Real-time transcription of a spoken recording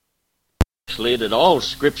That all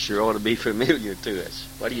Scripture ought to be familiar to us.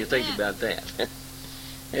 What do you think about that?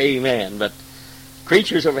 Amen. But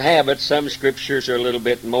creatures of habit, some Scriptures are a little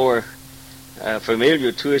bit more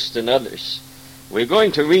familiar to us than others. We're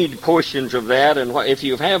going to read portions of that, and if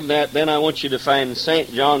you have that, then I want you to find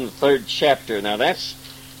St. John, the 3rd chapter. Now that's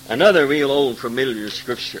another real old familiar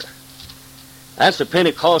Scripture. That's a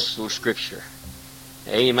Pentecostal Scripture.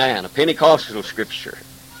 Amen. A Pentecostal Scripture.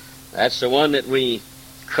 That's the one that we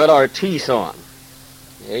cut our teeth on.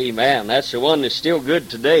 Amen. That's the one that's still good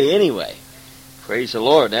today anyway. Praise the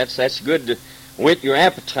Lord. That's good to whet your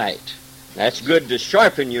appetite. That's good to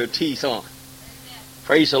sharpen your teeth on.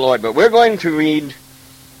 Praise the Lord. But we're going to read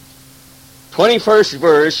 21st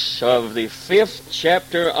verse of the 5th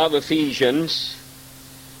chapter of Ephesians.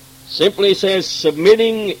 Simply says,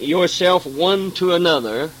 submitting yourself one to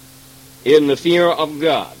another in the fear of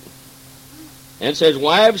God. And it says,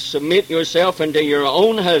 wives, submit yourself unto your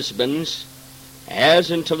own husbands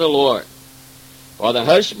as unto the Lord. For the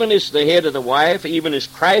husband is the head of the wife, even as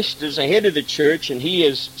Christ is the head of the church, and he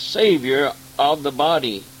is Savior of the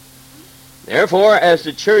body. Therefore, as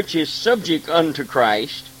the church is subject unto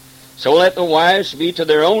Christ, so let the wives be to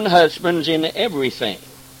their own husbands in everything.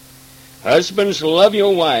 Husbands, love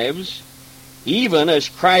your wives, even as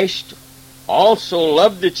Christ also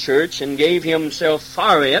loved the church and gave himself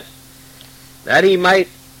for it, that he might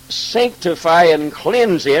sanctify and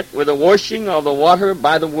cleanse it with the washing of the water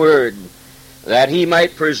by the word, that he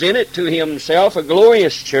might present it to himself a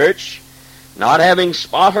glorious church, not having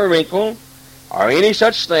spot or wrinkle, or any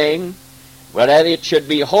such thing, but that it should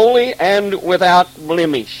be holy and without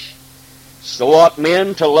blemish. So ought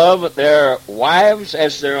men to love their wives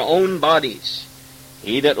as their own bodies.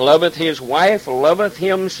 He that loveth his wife loveth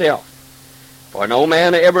himself. For no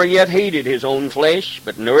man ever yet hated his own flesh,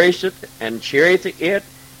 but nourisheth and cherisheth it,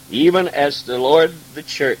 even as the Lord the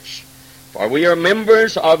church. For we are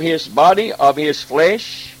members of his body, of his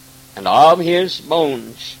flesh, and of his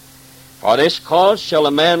bones. For this cause shall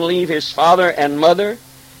a man leave his father and mother,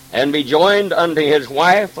 and be joined unto his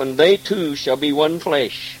wife, and they two shall be one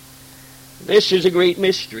flesh. This is a great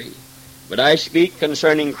mystery, but I speak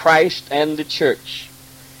concerning Christ and the church.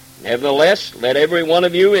 Nevertheless, let every one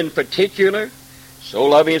of you in particular so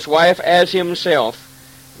love his wife as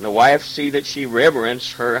himself, and the wife see that she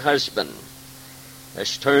reverence her husband.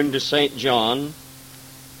 Let's turn to St. John,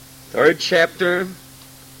 3rd chapter.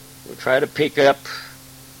 We'll try to pick up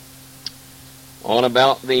on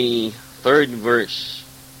about the 3rd verse.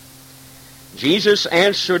 Jesus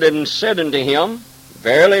answered and said unto him,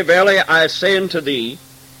 Verily, verily, I say unto thee,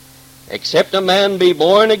 except a man be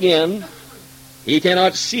born again, he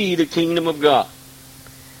cannot see the kingdom of God.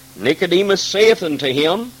 Nicodemus saith unto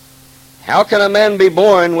him, How can a man be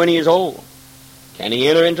born when he is old? Can he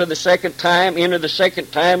enter the second time into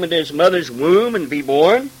his mother's womb and be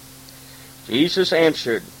born? Jesus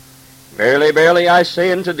answered, Verily, verily, I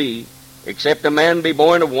say unto thee, except a man be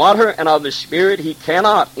born of water and of the Spirit, he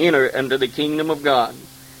cannot enter into the kingdom of God.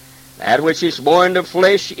 That which is born of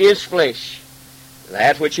flesh is flesh.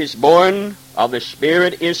 That which is born of the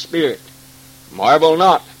Spirit is spirit. Marvel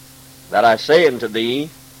not that I say unto thee,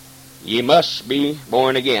 Ye must be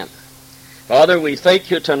born again. Father, we thank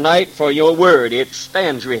you tonight for your word. It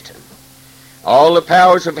stands written. All the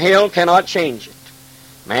powers of hell cannot change it.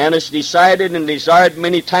 Man has decided and desired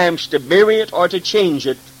many times to bury it or to change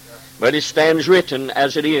it, but it stands written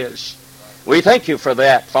as it is. We thank you for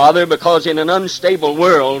that, Father, because in an unstable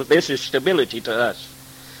world, this is stability to us.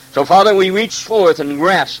 So, Father, we reach forth and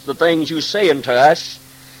grasp the things you say unto us,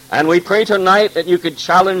 and we pray tonight that you could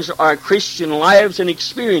challenge our Christian lives and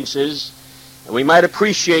experiences, and we might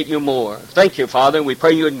appreciate you more. Thank you, Father. We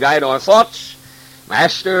pray you would guide our thoughts,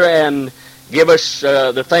 Master, and give us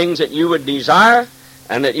the things that you would desire,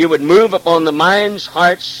 and that you would move upon the minds,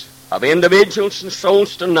 hearts of individuals and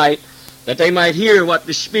souls tonight, that they might hear what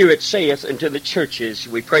the Spirit saith unto the churches.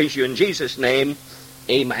 We praise you in Jesus' name.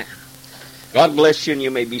 Amen. God bless you, and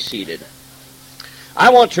you may be seated. I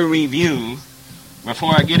want to review,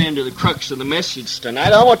 before I get into the crux of the message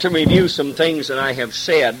tonight, I want to review some things that I have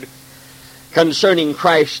said concerning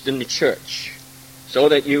Christ and the church, so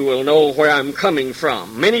that you will know where I'm coming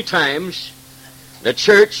from. Many times, the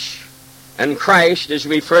church and Christ is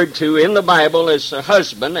referred to in the Bible as the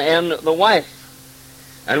husband and the wife.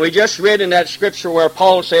 And we just read in that scripture where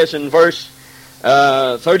Paul says in verse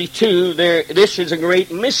 32, this is a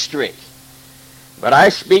great mystery. But I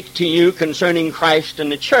speak to you concerning Christ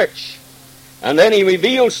and the church. And then he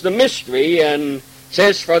reveals the mystery and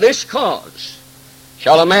says, For this cause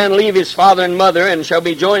shall a man leave his father and mother, and shall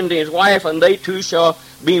be joined to his wife, and they two shall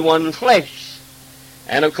be one flesh.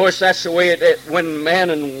 And of course that's the way when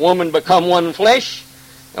man and woman become one flesh,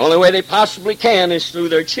 the only way they possibly can is through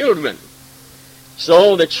their children.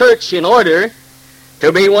 So the church, in order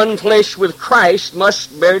to be one flesh with Christ,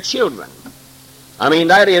 must bear children. I mean,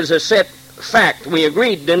 that is a set fact. We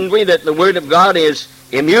agreed, didn't we, that the Word of God is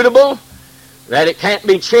immutable, that it can't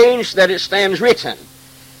be changed, that it stands written.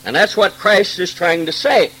 And that's what Christ is trying to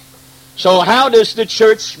say. So how does the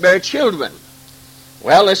church bear children?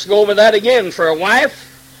 Well, let's go over that again. For a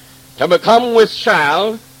wife to become with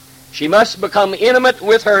child, she must become intimate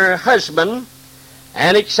with her husband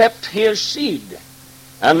and accept his seed.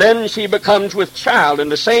 And then she becomes with child.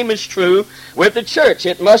 And the same is true with the church.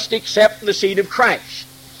 It must accept the seed of Christ.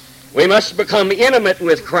 We must become intimate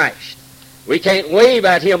with Christ. We can't wave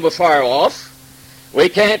at him afar off. We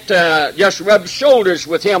can't just rub shoulders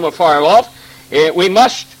with him afar off. We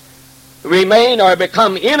must remain or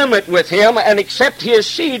become intimate with him and accept his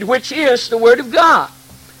seed, which is the Word of God,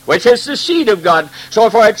 which is the seed of God. So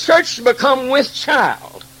for a church to become with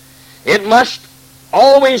child, it must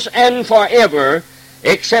always and forever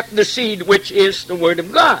accept the seed, which is the Word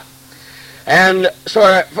of God. And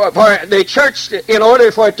so for the church, in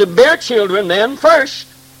order for it to bear children, then first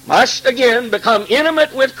must again become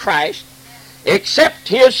intimate with Christ, accept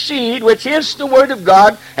his seed, which is the Word of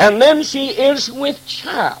God, and then she is with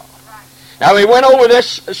child. Now, we went over this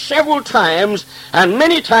several times, and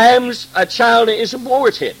many times a child is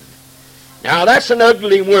aborted. Now, that's an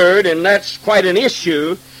ugly word, and that's quite an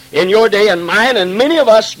issue in your day and mine, and many of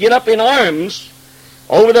us get up in arms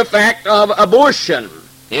over the fact of abortion.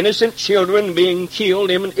 Innocent children being killed,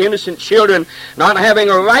 innocent children not having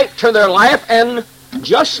a right to their life, and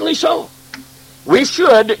justly so. We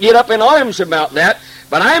should get up in arms about that,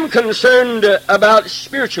 but I'm concerned about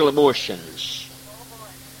spiritual abortions,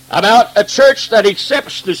 about a church that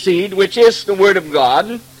accepts the seed, which is the Word of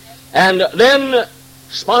God, and then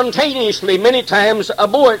spontaneously many times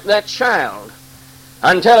abort that child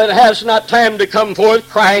until it has not time to come forth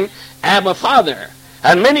crying, Abba, Father.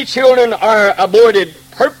 And many children are aborted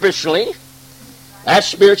purposely, that's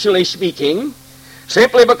spiritually speaking,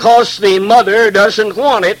 simply because the mother doesn't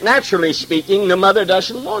want it. Naturally speaking, the mother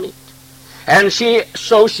doesn't want it. And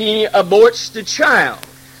so she aborts the child.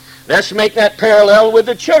 Let's make that parallel with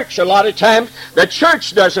the church. A lot of times, the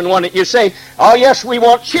church doesn't want it. You say, oh yes, we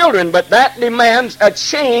want children, but that demands a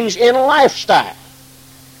change in lifestyle.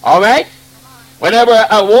 All right? Whenever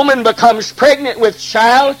a woman becomes pregnant with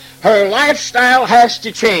child, her lifestyle has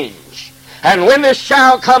to change. And when this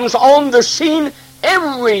child comes on the scene,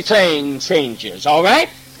 everything changes, all right?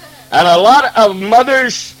 And a lot of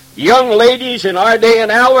mothers, young ladies in our day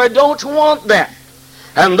and hour don't want that.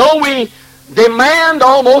 And though we demand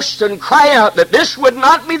almost and cry out that this would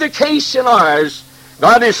not be the case in ours,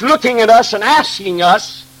 God is looking at us and asking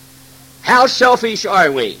us, how selfish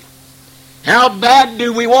are we? How bad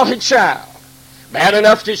do we want a child? Bad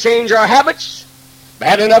enough to change our habits?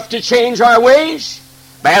 Bad enough to change our ways?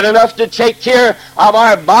 Bad enough to take care of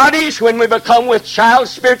our bodies when we become with child,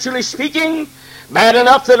 spiritually speaking? Bad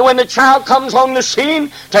enough that when the child comes on the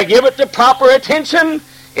scene, to give it the proper attention?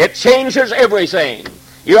 It changes everything.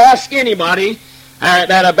 You ask anybody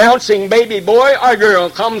that a bouncing baby boy or girl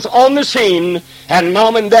comes on the scene, and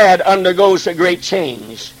mom and dad undergoes a great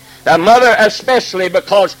change. The mother especially,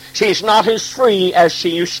 because she's not as free as she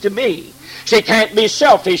used to be. She can't be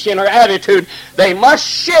selfish in her attitude. They must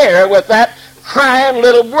share with that crying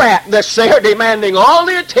little brat that's there demanding all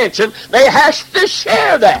the attention. They have to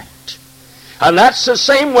share that. And that's the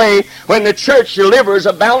same way when the church delivers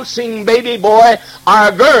a bouncing baby boy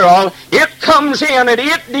or girl. It comes in and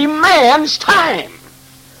it demands time.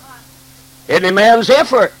 It demands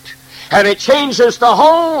effort. And it changes the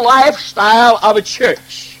whole lifestyle of a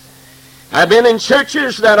church. I've been in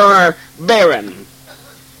churches that are barren.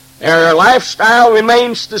 Their lifestyle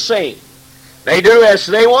remains the same. They do as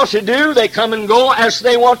they want to do. They come and go as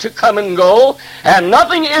they want to come and go. And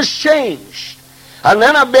nothing is changed. And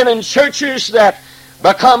then I've been in churches that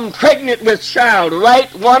become pregnant with child,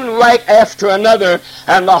 one right after another.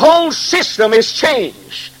 And the whole system is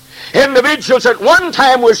changed. Individuals at one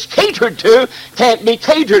time was catered to can't be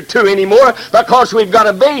catered to anymore because we've got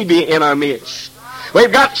a baby in our midst.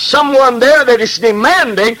 We've got someone there that is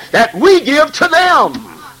demanding that we give to them.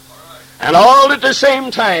 And all at the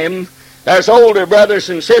same time, there's older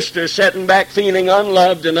brothers and sisters sitting back feeling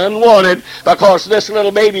unloved and unwanted because this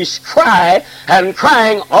little baby's crying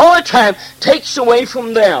all the time takes away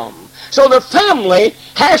from them. So the family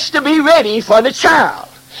has to be ready for the child.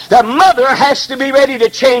 The mother has to be ready to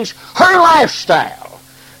change her lifestyle.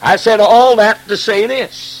 I said all that to say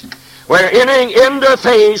this. We're entering into a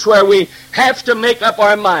phase where we have to make up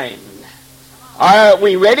our mind. Are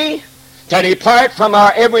we ready to depart from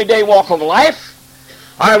our everyday walk of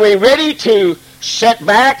life? Are we ready to sit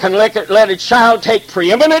back and let a child take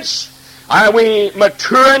preeminence? Are we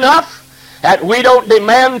mature enough that we don't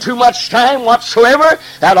demand too much time whatsoever,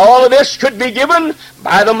 that all of this could be given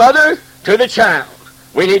by the mother to the child?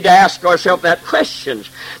 We need to ask ourselves that question.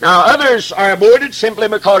 Now, others are aborted simply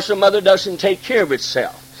because the mother doesn't take care of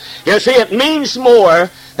itself. You see, it means more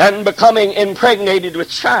than becoming impregnated with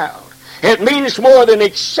child. It means more than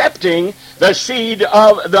accepting the seed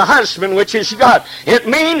of the husband, which is God. It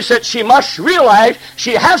means that she must realize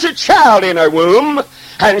she has a child in her womb,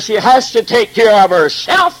 and she has to take care of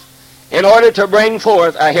herself in order to bring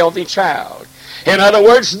forth a healthy child. In other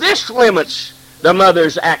words, this limits the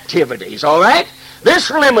mother's activities, all right?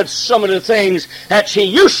 This limits some of the things that she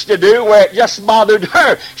used to do where it just bothered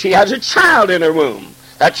her. She has a child in her womb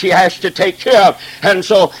that she has to take care of. And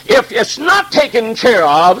so if it's not taken care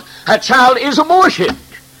of, a child is aborted.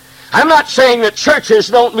 I'm not saying that churches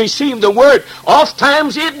don't receive the word.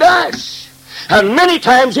 Oftentimes it does. And many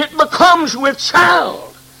times it becomes with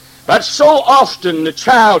child. But so often the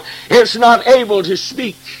child is not able to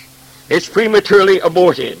speak. It's prematurely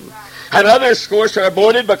aborted. And others, of course, are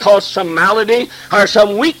aborted because some malady or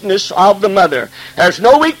some weakness of the mother. There's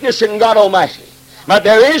no weakness in God Almighty. But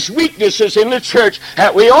there is weaknesses in the church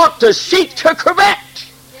that we ought to seek to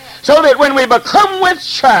correct. So that when we become with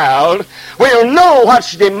child, we'll know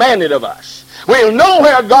what's demanded of us. We'll know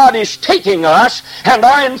where God is taking us, and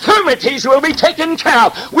our infirmities will be taken care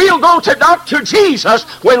of. We'll go to Dr. Jesus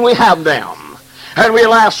when we have them. And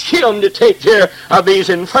we'll ask Him to take care of these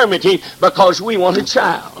infirmities because we want a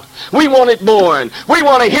child. We want it born. We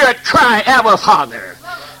want to hear it cry, Abba, Father.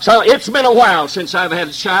 So it's been a while since I've had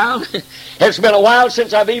a child. It's been a while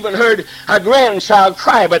since I've even heard a grandchild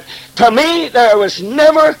cry. But to me, there was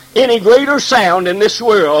never any greater sound in this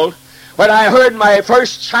world when I heard my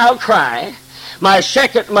first child cry, my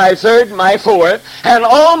second, my third, my fourth, and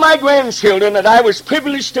all my grandchildren that I was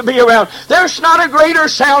privileged to be around. There's not a greater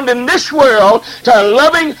sound in this world to a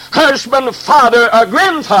loving husband, father, or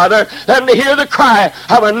grandfather than to hear the cry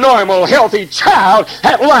of a normal, healthy child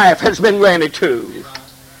that life has been granted to.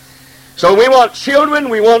 So we want children,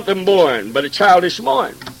 we want them born, but a child is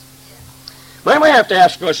born. Then we have to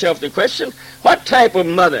ask ourselves the question, what type of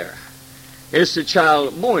mother is the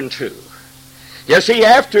child born to? You see,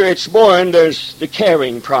 after it's born, there's the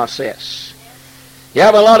caring process. You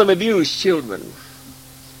have a lot of abused children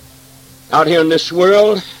out here in this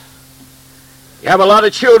world. You have a lot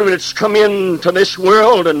of children that's come into this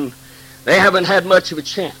world and they haven't had much of a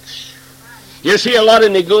chance. You see a lot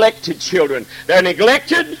of neglected children. They're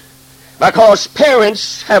neglected because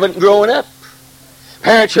parents haven't grown up.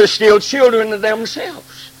 Parents are still children of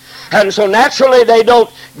themselves. And so naturally they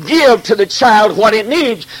don't give to the child what it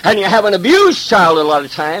needs. And you have an abused child a lot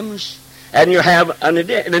of times, and you have a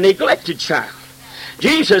neglected child.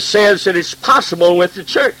 Jesus says that it's possible with the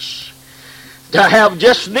church to have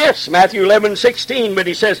just this, Matthew 11:16, but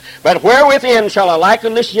he says, but wherewithin shall I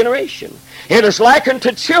liken this generation? It is likened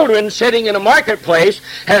to children sitting in a marketplace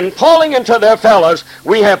and calling unto their fellows,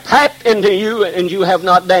 we have piped into you and you have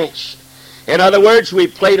not danced. In other words, we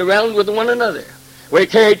played around with one another. We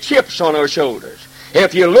carried chips on our shoulders.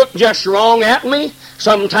 If you look just wrong at me,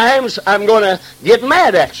 sometimes I'm going to get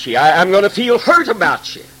mad at you. I'm going to feel hurt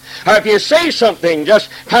about you. Or if you say something just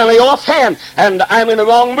kind of offhand and I'm in the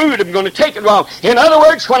wrong mood, I'm going to take it wrong. In other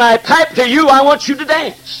words, when I pipe to you, I want you to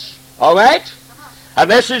dance. All right? And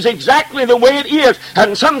this is exactly the way it is.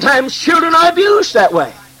 And sometimes children are abused that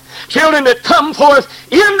way. Children that come forth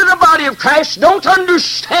into the body of Christ don't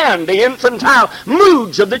understand the infantile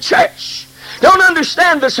moods of the church. Don't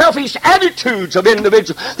understand the selfish attitudes of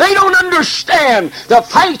individuals. They don't understand the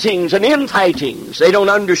fightings and infightings. They don't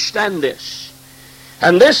understand this.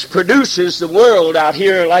 And this produces the world out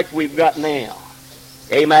here like we've got now.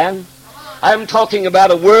 Amen? I'm talking about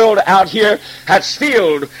a world out here that's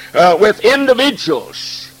filled with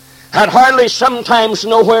individuals that hardly sometimes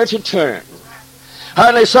know where to turn.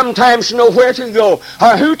 Hardly sometimes know where to go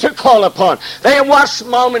or who to call upon. They watch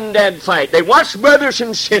mom and dad fight. They watch brothers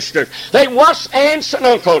and sisters. They watch aunts and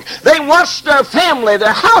uncles. They watch their family,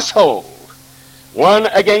 their household, one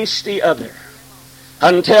against the other,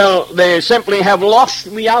 until they simply have lost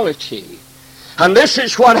reality. And this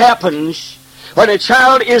is what happens when a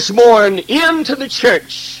child is born into the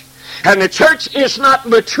church, and the church is not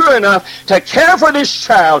mature enough to care for this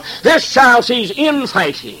child. This child sees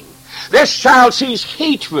infighting. This child sees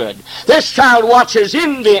hatred. This child watches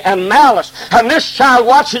envy and malice. And this child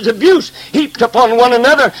watches abuse heaped upon one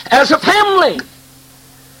another as a family.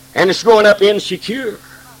 And it's growing up insecure.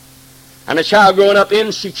 And a child growing up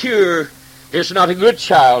insecure is not a good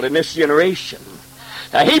child in this generation.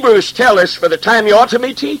 Now, Hebrews tell us for the time you ought to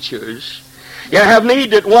be teachers, you have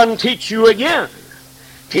need that one teach you again.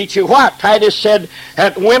 Teach you what? Titus said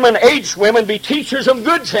that women, aged women, be teachers of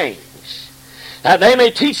good things, that they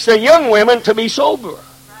may teach the young women to be sober,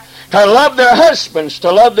 to love their husbands,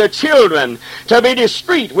 to love their children, to be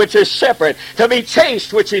discreet, which is separate, to be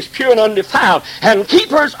chaste, which is pure and undefiled, and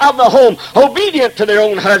keepers of the home, obedient to their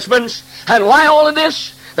own husbands. And why all of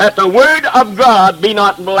this? That the word of God be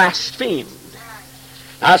not blasphemed.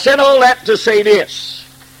 I said all that to say this.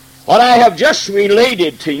 What I have just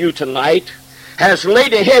related to you tonight has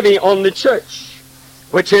laid heavy on the church,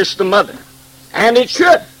 which is the mother. And it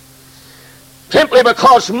should. Simply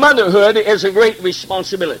because motherhood is a great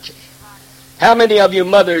responsibility. How many of you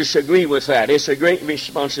mothers agree with that? It's a great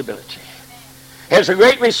responsibility. It's a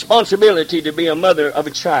great responsibility to be a mother of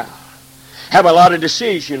a child. Have a lot of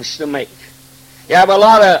decisions to make. You have a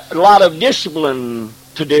lot of discipline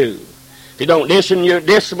to do. If you don't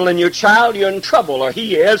discipline your child, you're in trouble, or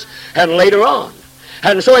he is, and later on.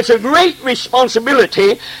 And so it's a great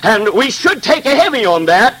responsibility, and we should take a heavy on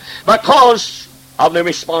that because of the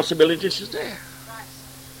responsibilities there.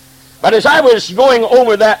 But as I was going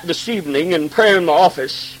over that this evening in prayer in my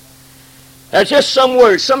office, there's just some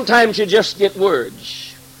words. Sometimes you just get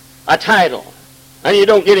words, a title, and you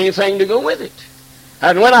don't get anything to go with it.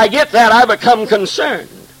 And when I get that, I become concerned.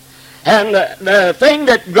 And the thing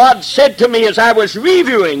that God said to me as I was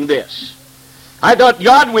reviewing this, I thought,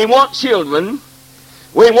 God, we want children.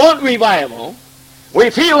 We want revival. We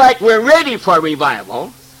feel like we're ready for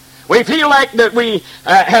revival. We feel like that we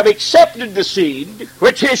have accepted the seed,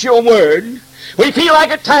 which is your word. We feel like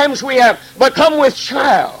at times we have become with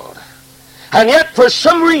child. And yet, for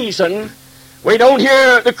some reason, we don't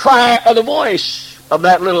hear the cry or the voice of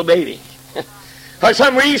that little baby. For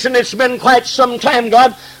some reason, it's been quite some time.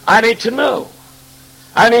 God, I need to know.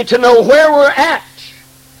 I need to know where we're at.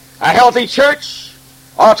 A healthy church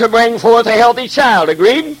ought to bring forth a healthy child.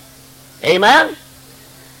 Agreed? Amen?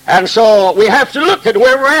 And so we have to look at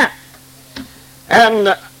where we're at.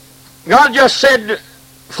 And God just said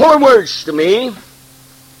 4 words to me.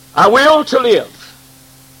 I will to live.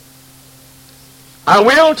 I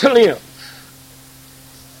will to live.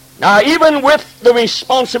 Now, even with the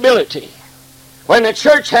responsibility, when the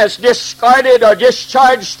church has discarded or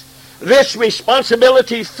discharged this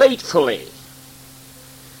responsibility faithfully,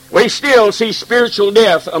 we still see spiritual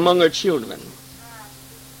death among our children.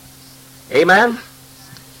 Amen?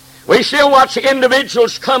 We still watch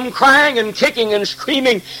individuals come crying and kicking and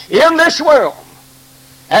screaming in this world.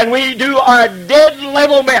 And we do our dead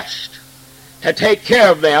level best to take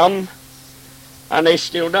care of them, and they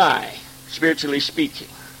still die, spiritually speaking.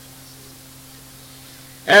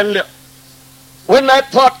 And when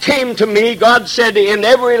that thought came to me, God said, in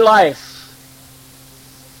every life,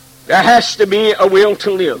 there has to be a will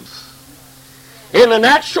to live. In the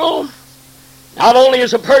natural, not only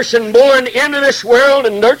is a person born into this world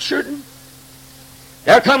and nurtured,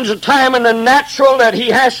 there comes a time in the natural that he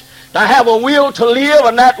has to have a will to live,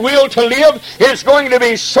 and that will to live is going to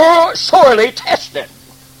be sorely tested.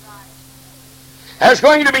 There's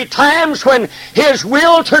going to be times when his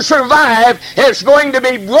will to survive is going to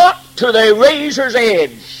be brought to the razor's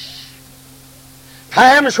edge.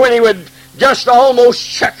 Times when he would just almost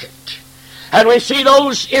chuck it. And we see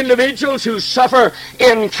those individuals who suffer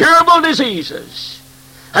incurable diseases,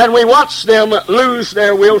 and we watch them lose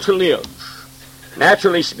their will to live,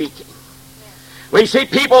 naturally speaking. We see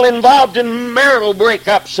people involved in marital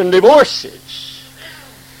breakups and divorces.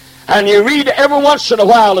 And you read every once in a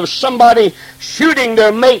while of somebody shooting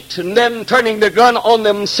their mate and then turning the gun on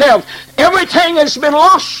themselves. Everything has been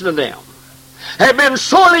lost to them. They've been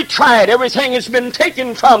sorely tried. Everything has been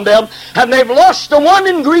taken from them, and they've lost the one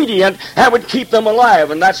ingredient that would keep them alive,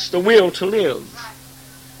 and that's the will to live.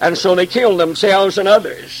 And so they kill themselves and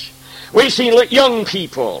others. We see young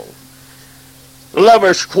people,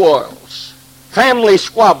 lovers' quarrels, family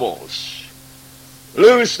squabbles,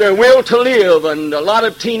 lose their will to live, and a lot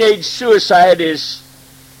of teenage suicide is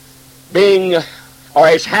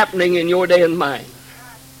happening in your day and mine.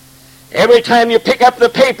 Every time you pick up the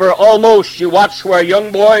paper, almost you watch where a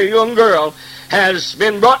young boy or young girl has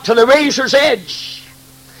been brought to the razor's edge.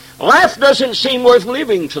 Life doesn't seem worth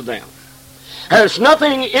living to them. There's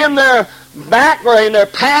nothing in their back or in their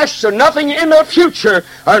past or nothing in their future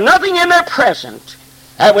or nothing in their present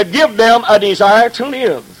that would give them a desire to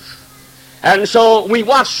live. And so we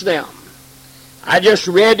watch them. I just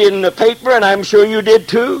read in the paper, and I'm sure you did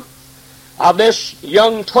too, of this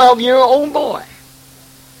young 12-year-old boy.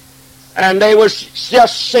 And they was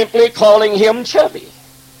just simply calling him Chubby.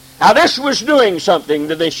 Now this was doing something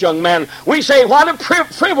to this young man. We say, what a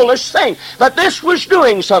frivolous thing. But this was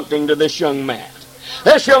doing something to this young man.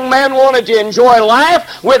 This young man wanted to enjoy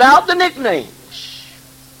life without the nicknames.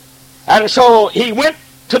 And so he went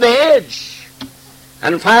to the edge.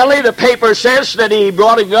 And finally the paper says that he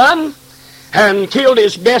brought a gun and killed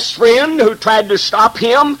his best friend who tried to stop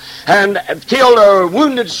him, and killed or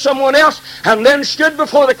wounded someone else, and then stood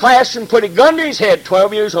before the class and put a gun to his head,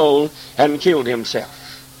 12 years old, and killed himself.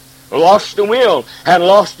 Lost the will and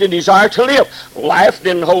lost the desire to live. Life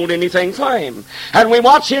didn't hold anything for him. And we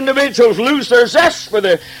watch individuals lose their zest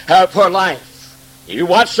for life. You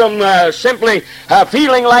watch them simply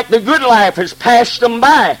feeling like the good life has passed them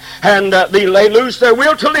by, and they lose their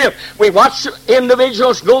will to live. We watch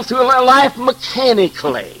individuals go through life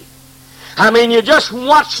mechanically. I mean, you just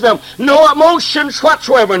watch them, no emotions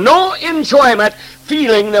whatsoever, no enjoyment,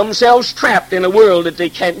 feeling themselves trapped in a world that they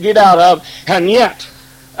can't get out of, and yet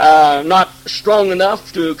not strong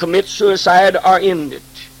enough to commit suicide or end it.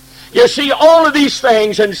 You see, all of these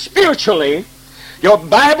things, and spiritually, your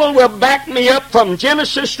Bible will back me up from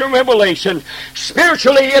Genesis to Revelation.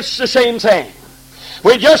 Spiritually, it's the same thing.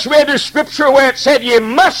 We just read a scripture where it said, you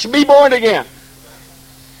must be born again.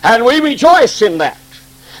 And we rejoice in that.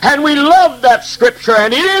 And we love that scripture,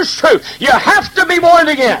 and it is true. You have to be born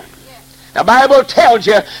again. The Bible tells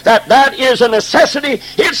you that that is a necessity.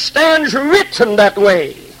 It stands written that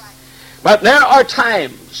way. But there are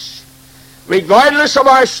times, regardless of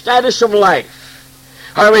our status of life,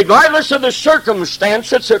 or regardless of the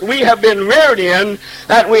circumstances that we have been reared in,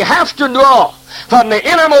 that we have to draw from the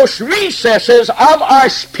innermost recesses of our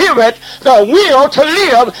spirit the will to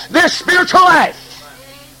live this spiritual life.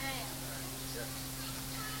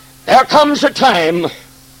 There comes a time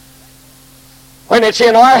when it's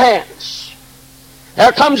in our hands.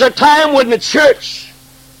 There comes a time when the church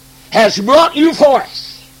has brought you forth.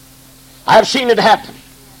 I've seen it happen.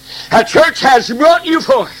 A church has brought you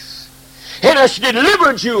forth. It has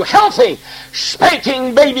delivered you healthy,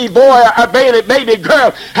 spanking baby boy or baby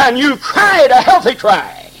girl, and you cried a healthy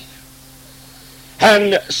cry.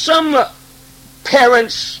 And some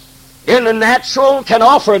parents in the natural can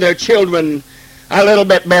offer their children a little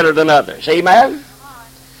bit better than others. Amen?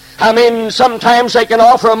 I mean, sometimes they can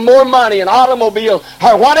offer them more money, an automobile,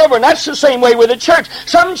 or whatever, and that's the same way with the church.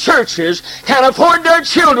 Some churches can afford their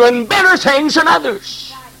children better things than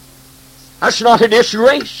others. That's not a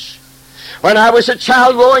disgrace. When I was a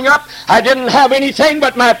child growing up, I didn't have anything,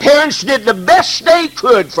 but my parents did the best they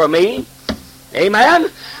could for me. Amen?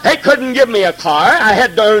 They couldn't give me a car. I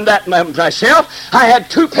had to earn that myself. I had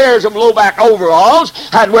 2 pairs of low-back overalls.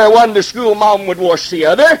 I'd wear one to school, Mom would wash the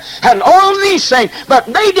other, and all these things. But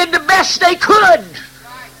they did the best they could.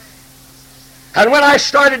 And when I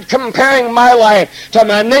started comparing my life to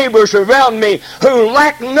my neighbors around me who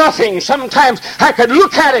lacked nothing, sometimes I could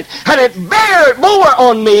look at it and it bore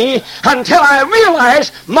on me until I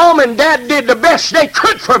realized Mom and Dad did the best they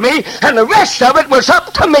could for me, and the rest of it was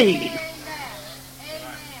up to me.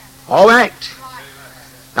 All right.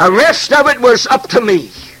 The rest of it was up to me.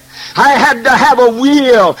 I had to have a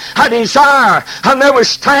will, a desire, and there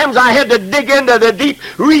was times I had to dig into the deep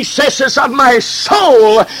recesses of my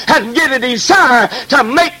soul and get a desire to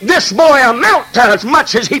make this boy amount to as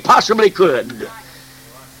much as he possibly could.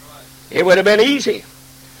 It would have been easy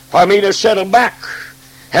for me to settle back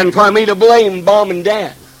and for me to blame Mom and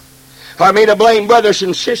Dad, for me to blame brothers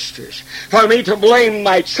and sisters, for me to blame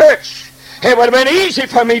my church. It would have been easy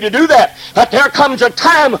for me to do that, but there comes a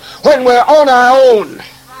time when we're on our own.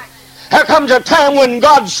 There comes a time when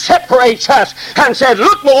God separates us and says,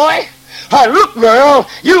 look, boy, or look, girl,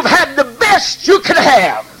 you've had the best you could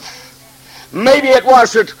have. Maybe it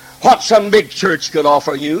wasn't what some big church could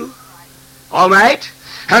offer you. All right?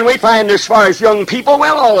 And we find as far as young people,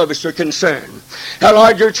 well, all of us are concerned. The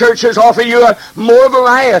larger churches offer you more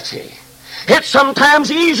variety. It's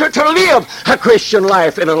sometimes easier to live a Christian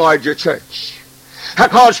life in a larger church,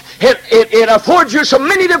 because it affords you so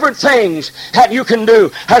many different things that you can do,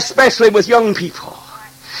 especially with young people.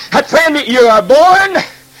 And friend, you are born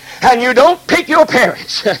and you don't pick your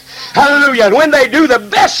parents. Hallelujah. And when they do the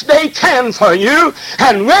best they can for you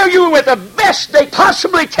and rear you with the best they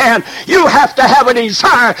possibly can, you have to have a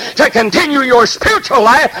desire to continue your spiritual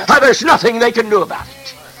life, or there's nothing they can do about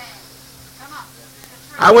it.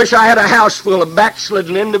 I wish I had a house full of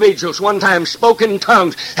backslidden individuals one time spoke in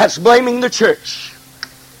tongues that's blaming the church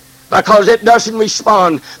because it doesn't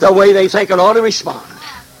respond the way they think it ought to respond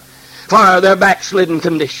for their backslidden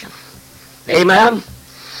condition. Amen?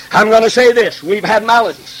 I'm going to say this. We've had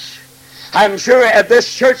maladies. I'm sure at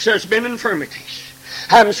this church there's been infirmities.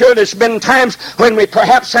 I'm sure there's been times when we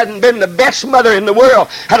perhaps hadn't been the best mother in the world.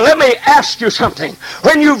 And let me ask you something.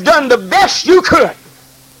 When you've done the best you could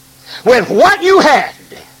with what you had,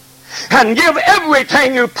 and give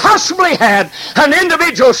everything you possibly had, an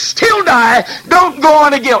individual still die, don't go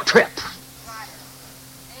on a guilt trip.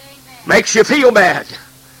 Makes you feel bad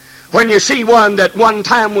when you see one that one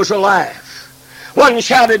time was alive. One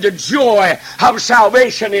shouted the joy of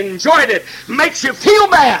salvation, enjoyed it. Makes you feel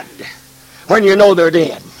bad when you know they're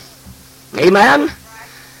dead. Amen?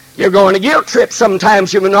 You're going to guilt trip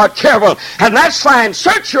sometimes if you're not careful. And that's fine.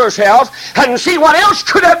 Search yourself and see what else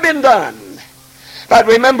could have been done. But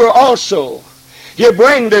remember also, you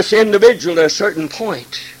bring this individual to a certain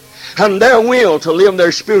point, and their will to live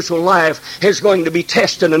their spiritual life is going to be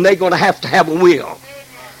tested, and they're going to have a will.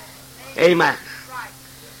 Amen.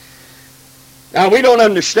 Now, we don't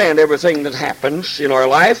understand everything that happens in our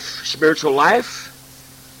life, spiritual life.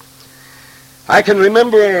 I can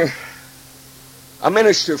remember a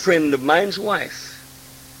minister friend of mine's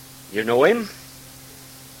wife. You know him?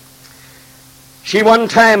 She one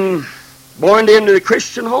time born into the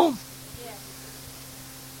Christian home.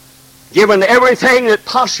 Given everything that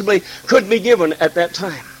possibly could be given at that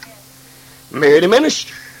time. Married a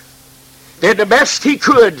minister. Did the best he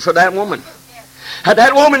could for that woman. And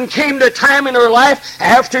that woman came to a time in her life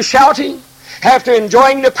after shouting, after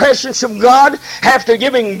enjoying the presence of God, after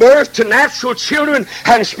giving birth to natural children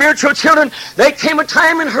and spiritual children, there came a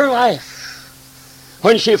time in her life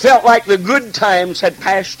when she felt like the good times had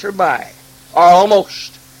passed her by, or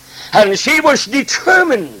almost. And she was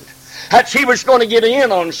determined that she was going to get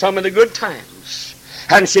in on some of the good times.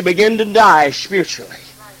 And she began to die spiritually.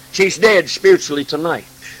 She's dead spiritually tonight.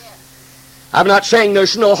 I'm not saying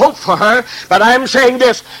there's no hope for her, but I'm saying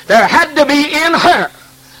this. There had to be in her,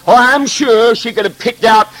 or I'm sure she could have picked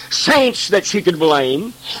out saints that she could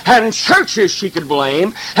blame, and churches she could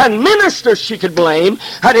blame, and ministers she could blame,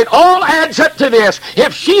 and it all adds up to this.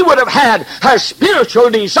 If she would have had her spiritual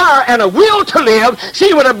desire and a will to live,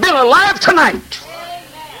 she would have been alive tonight.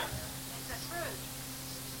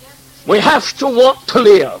 We have to want to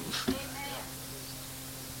live.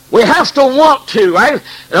 We have to want to. Right?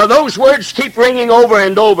 Those words keep ringing over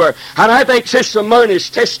and over. And I think Sister Myrna's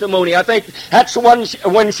testimony, I think that's the one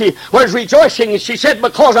when she was rejoicing, and she said,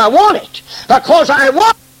 because I want it. Because I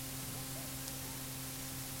want it.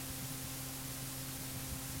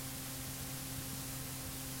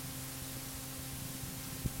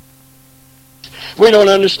 We don't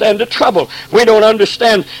understand the trouble. We don't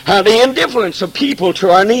understand the indifference of people to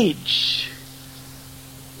our needs.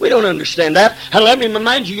 We don't understand that. And let me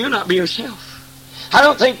remind you, you're not by yourself. I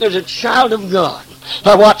don't think there's a child of God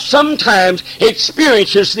what sometimes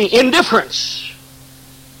experiences the indifference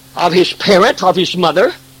of his parent, of his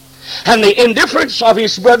mother, and the indifference of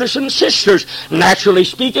his brothers and sisters, naturally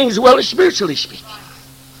speaking as well as spiritually speaking.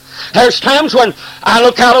 There's times when I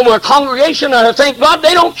look out over a congregation and I think, God,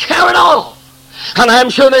 they don't care at all. And I'm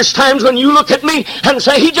sure there's times when you look at me and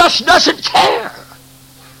say, he just doesn't care.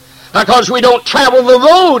 Because we don't travel the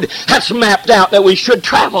road that's mapped out that we should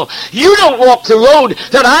travel. You don't walk the road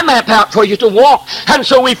that I map out for you to walk. And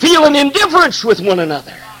so we feel an indifference with one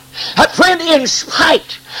another. Friend, in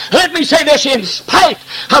spite, let me say this, in spite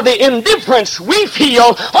of the indifference we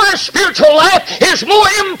feel, our spiritual life is more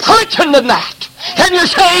important than that. Can you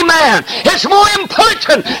say amen? It's more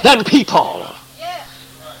important than people.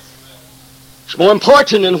 It's more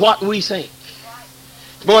important than what we think.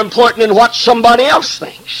 It's more important than what somebody else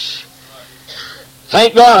thinks.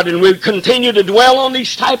 Thank God, and we continue to dwell on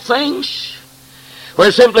these type things.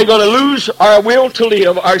 We're simply going to lose our will to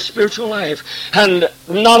live our spiritual life. And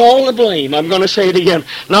not all the blame, I'm going to say it again,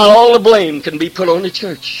 not all the blame can be put on the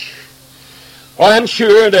church. Well, I'm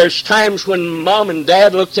sure there's times when Mom and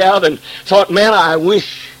Dad looked out and thought, man, I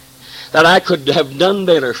wish that I could have done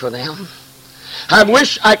better for them. I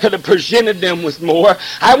wish I could have presented them with more.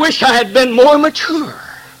 I wish I had been more mature.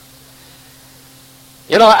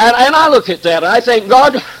 You know, and I look at that and I think,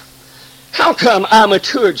 God, how come I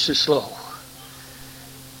matured so slow?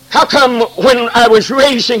 How come when I was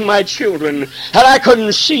raising my children that I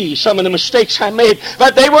couldn't see some of the mistakes I made,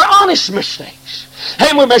 but they were honest mistakes.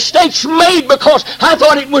 They were mistakes made because I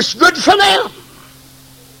thought it was good for them.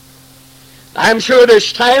 I'm sure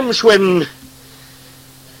there's times when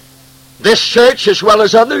this church, as well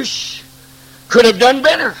as others, could have done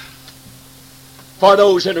better for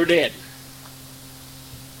those that are dead.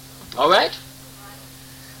 All right?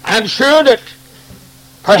 I'm sure that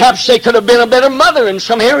perhaps they could have been a better mother in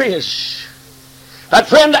some areas. But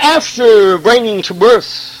friend, after bringing to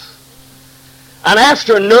birth, and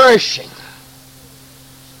after nourishing,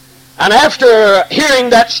 and after hearing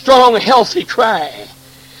that strong, healthy cry,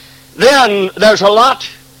 then there's a lot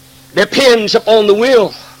depends upon the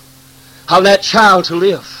will of that child to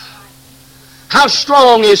live. How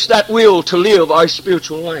strong is that will to live our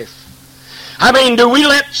spiritual life? I mean, do we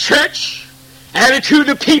let church attitude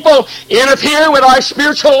of people interfere with our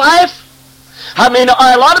spiritual life? I mean,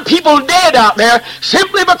 are a lot of people dead out there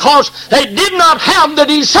simply because they did not have the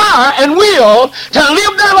desire and will to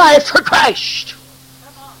live their life for Christ?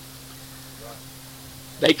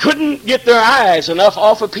 They couldn't get their eyes enough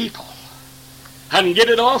off of people and get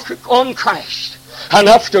it off on Christ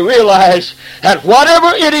enough to realize that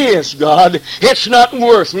whatever it is, God, it's not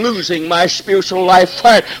worth losing my spiritual life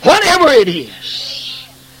for it, whatever it is.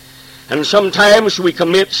 And sometimes we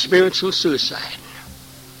commit spiritual suicide.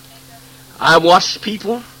 I watched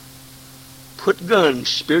people put guns,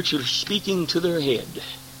 spiritually speaking, to their head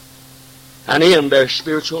and end their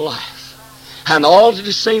spiritual life, and all at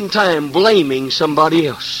the same time blaming somebody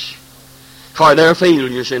else for their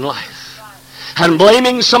failures in life, and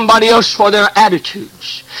blaming somebody else for their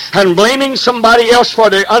attitudes, and blaming somebody else for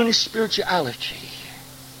their unspirituality.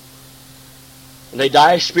 And they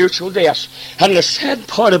die spiritual deaths. And the sad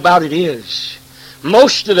part about it is,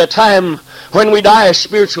 most of the time when we die a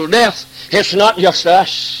spiritual death, it's not just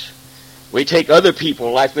us. We take other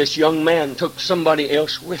people, like this young man took somebody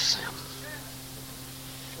else with them.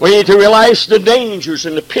 We need to realize the dangers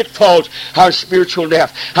and the pitfalls of spiritual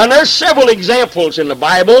death. And there's several examples in the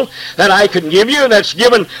Bible that I can give you that's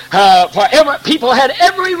given people had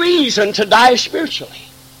every reason to die spiritually.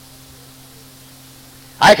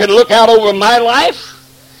 I can look out over my life.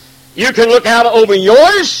 You can look out over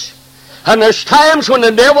yours. And there's times when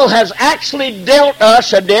the devil has actually dealt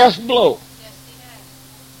us a death blow.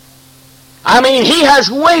 I mean, he has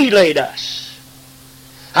waylaid us.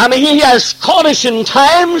 I mean, he has caught us in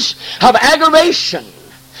times of aggravation,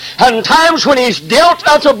 and times when he's dealt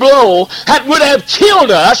us a blow that would have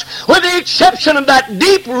killed us, with the exception of that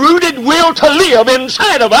deep-rooted will to live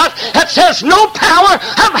inside of us that says no power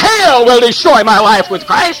of hell will destroy my life with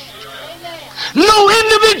Christ. No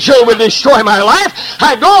individual will destroy my life.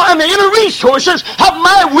 I go on the inner resources of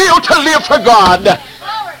my will to live for God.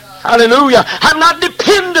 Hallelujah. I'm not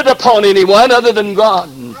dependent upon anyone other than God.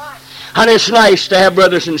 And it's nice to have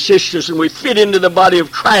brothers and sisters, and we fit into the body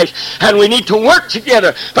of Christ, and we need to work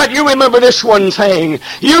together. But you remember this one thing.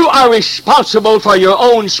 You are responsible for your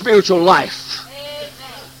own spiritual life.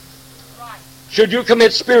 Should you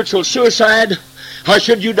commit spiritual suicide, or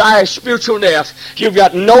should you die a spiritual death, you've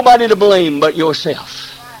got nobody to blame but yourself.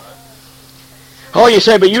 Oh, you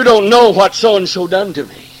say, but you don't know what so-and-so done to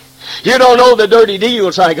me. You don't know the dirty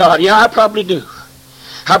deals I got. Yeah, I probably do.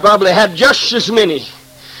 I probably had just as many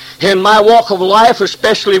in my walk of life,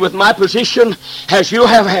 especially with my position, as you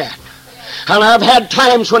have had. And I've had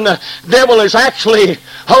times when the devil has actually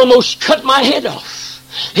almost cut my head off.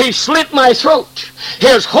 He slit my throat.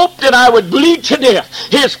 His hope that I would bleed to death.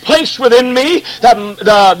 He has placed within me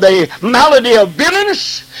the malady of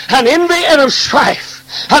bitterness and envy and of strife.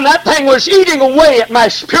 And that thing was eating away at my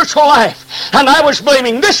spiritual life. And I was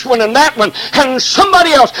blaming this one and that one and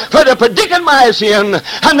somebody else for the predicament I was in.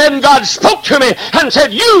 And then God spoke to me and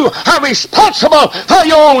said, you are responsible for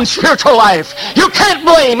your own spiritual life. You can't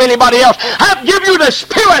blame anybody else. I've given you the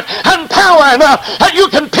spirit and power enough that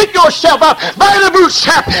you can pick yourself up by the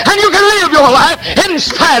bootstrap and you can live your life in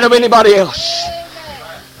spite of anybody else.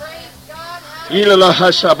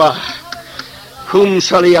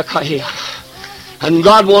 And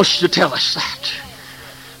God wants to tell us that.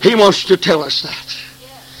 He wants to tell us that.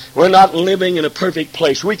 We're not living in a perfect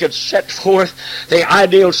place. We could set forth the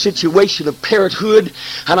ideal situation of parenthood,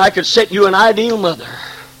 and I could set you an ideal mother.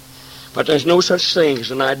 But there's no such thing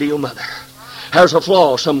as an ideal mother. There's a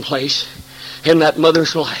flaw someplace in that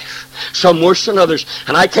mother's life. Some worse than others.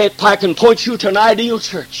 And I can point you to an ideal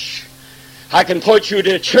church. I can point you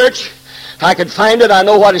to a church. I can find it. I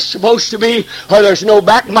know what it's supposed to be, where there's no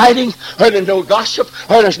backbiting, where there's no gossip,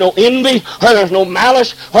 where there's no envy, where there's no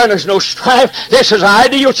malice, where there's no strife. This is an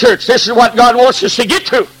ideal church. This is what God wants us to get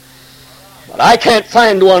to. But I can't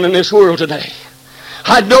find one in this world today.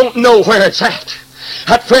 I don't know where it's at.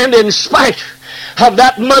 But friend, in spite of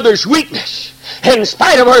that mother's weakness, in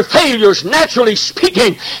spite of her failures, naturally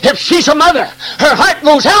speaking, if she's a mother, her heart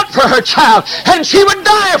goes out for her child, and she would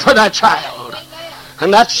die for that child.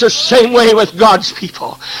 And that's the same way with God's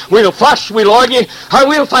people. We'll fuss, we'll argue, or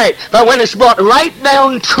we'll fight. But when it's brought right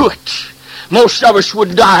down to it, most of us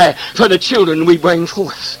would die for the children we bring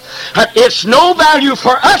forth. It's no value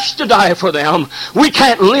for us to die for them. We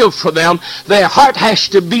can't live for them. Their heart has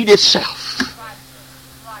to beat itself.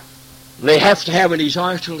 They have to have a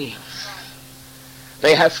desire to live.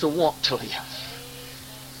 They have to want to live.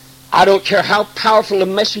 I don't care how powerful the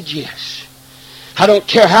message is. I don't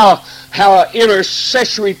care how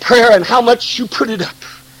intercessory prayer and how much you put it up.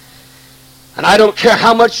 And I don't care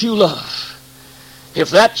how much you love. If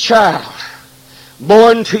that child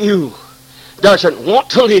born to you doesn't want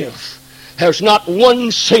to live, there's not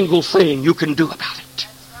one single thing you can do about it.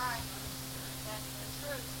 That's right. That's the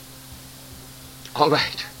truth. All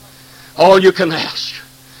right. All you can ask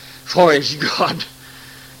for is God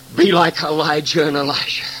be like Elijah and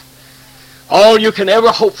Elisha. All you can ever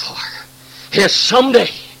hope for is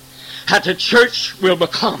someday that the church will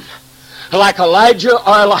become like Elijah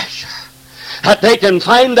or Elisha. That they can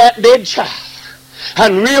find that dead child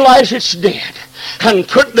and realize it's dead and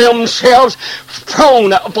put themselves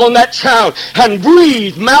prone upon that child and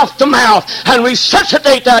breathe mouth to mouth and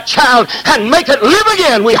resuscitate that child and make it live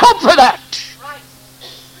again. We hope for that. Right.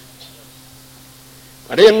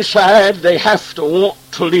 But inside they have to want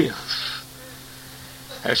to live.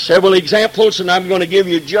 There's several examples, and I'm going to give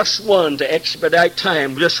you just one to expedite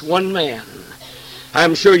time, just one man.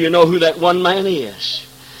 I'm sure you know who that one man is.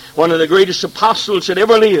 One of the greatest apostles that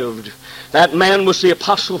ever lived. That man was the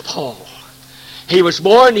Apostle Paul. He was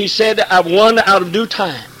born, he said, "I've won out of due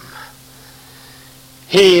time."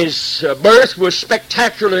 His birth was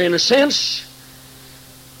spectacular in a sense,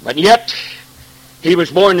 but yet he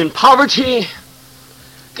was born in poverty.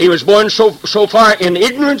 He was born so far in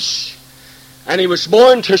ignorance, and he was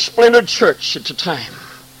born to a splintered church at the time.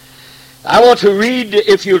 I want to read,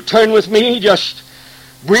 if you'll turn with me, just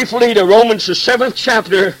briefly to Romans, the 7th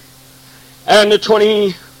chapter, and the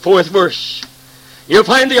 24th verse. You'll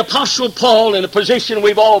find the Apostle Paul in a position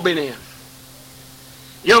we've all been in.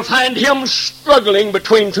 You'll find him struggling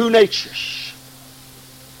between two natures.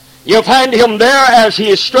 You'll find him there as he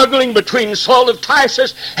is struggling between Saul of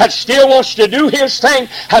Tarsus that still wants to do his thing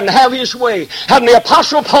and have his way, and the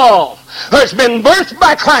Apostle Paul who has been birthed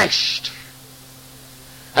by Christ.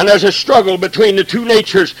 And there's a struggle between the two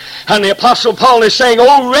natures, and the Apostle Paul is saying,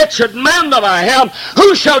 "O wretched man that I am,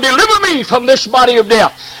 who shall deliver me from this body of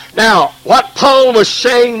death?" Now, what Paul was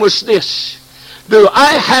saying was this: do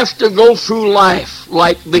I have to go through life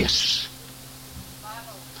like this?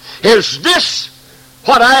 Is this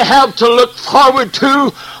what I have to look forward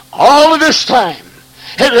to all of this time?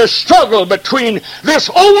 It's a struggle between this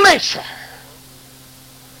old nature,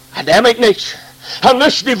 Adamic nature, and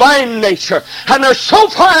this divine nature, and they're so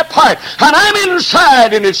far apart, and I'm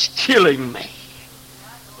inside and it's killing me.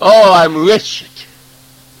 Oh, I'm wretched.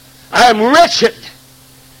 I'm wretched.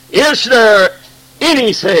 Is there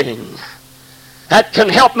anything that can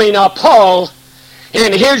help me? Now, Paul,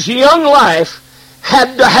 in his young life,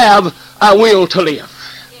 had to have a will to live.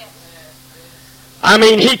 I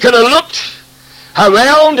mean, he could have looked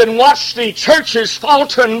around and watched the churches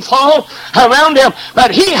falter and fall around him,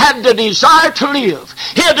 but he had the desire to live.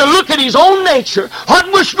 He had to look at his own nature,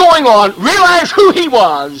 what was going on, realize who he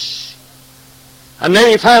was. And then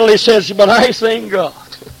he finally says, "But I thank God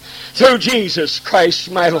through Jesus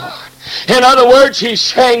Christ my Lord." In other words, he's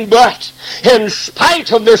saying, but in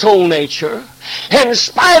spite of this old nature, in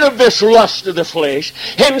spite of this lust of the flesh,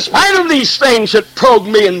 in spite of these things that probe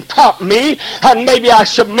me and prop me, and maybe I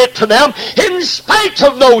submit to them, in spite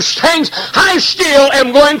of those things, I still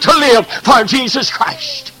am going to live for Jesus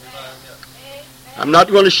Christ. I'm not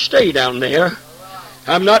going to stay down there.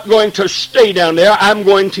 I'm not going to stay down there. I'm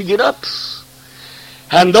going to get up.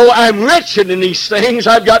 And though I'm wretched in these things,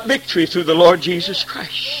 I've got victory through the Lord Jesus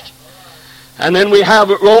Christ. And then we have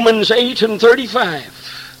Romans 8 and 35.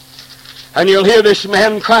 And you'll hear this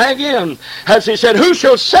man cry again, as he said, "Who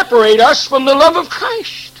shall separate us from the love of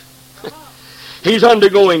Christ?" He's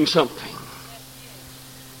undergoing something.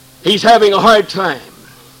 He's having a hard time.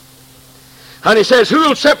 And he says, "Who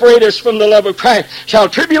will separate us from the love of Christ? Shall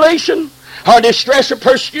tribulation, or distress, or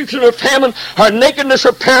persecution, or famine, or nakedness,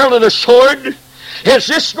 or peril, or the sword? Is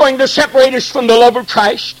this going to separate us from the love of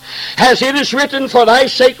Christ? As it is written, for thy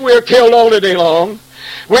sake we are killed all the day long.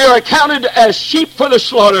 We are accounted as sheep for the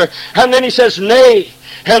slaughter." And then he says, "Nay,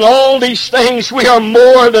 in all these things we are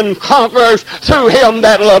more than conquerors through him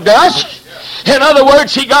that loved us." In other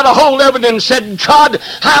words, he got a hold of it and said, "God,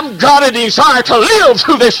 I've got a desire to live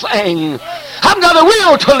through this thing. I've got a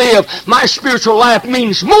will to live. My spiritual life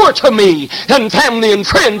means more to me than family and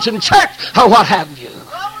friends and church or what have you.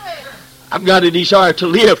 I've got a desire to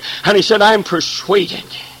live." And he said, "I'm persuaded.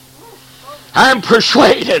 I'm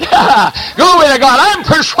persuaded." Glory to God. I'm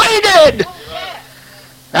persuaded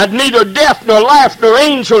that neither death, nor life, nor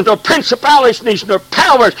angels, nor principalities, nor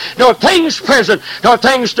powers, nor things present, nor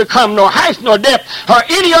things to come, nor height, nor depth, or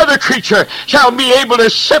any other creature shall be able to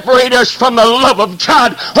separate us from the love of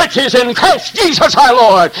God, which is in Christ Jesus our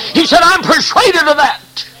Lord. He said, "I'm persuaded of that."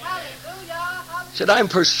 Said, I'm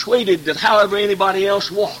persuaded that however anybody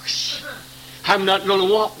else walks, I'm not going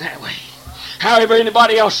to walk that way. However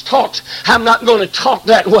anybody else talks, I'm not going to talk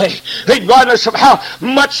that way. Regardless of how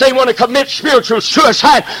much they want to commit spiritual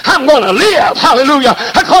suicide, I'm going to live. Hallelujah.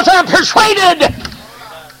 Because I'm persuaded.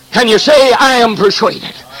 Can you say, I am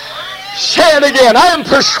persuaded? Say it again. I am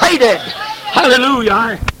persuaded.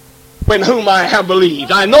 Hallelujah. In whom I have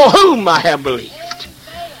believed. I know whom I have believed.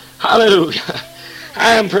 Hallelujah.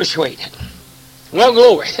 I am persuaded. Well,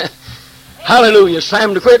 glory. Hallelujah. It's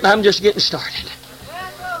time to quit and I'm just getting started.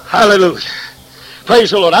 Hallelujah.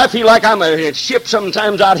 Praise the Lord. I feel like I'm a ship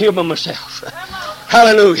sometimes out here by myself.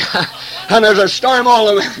 Hallelujah. And there's a storm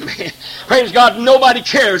all around me. Praise God, nobody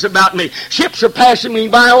cares about me. Ships are passing me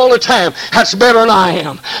by all the time. That's better than I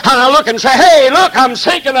am. And I look and say, hey, look, I'm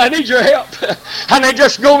sinking. I need your help. And they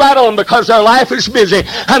just go right on because their life is busy.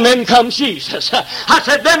 And then comes Jesus. I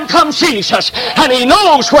said, then comes Jesus. And he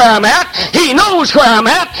knows where I'm at. He knows where I'm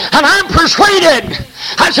at. And I'm persuaded.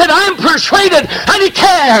 I said, I'm persuaded. And he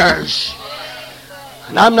cares.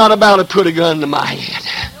 And I'm not about to put a gun to my head.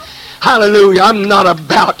 Hallelujah. I'm not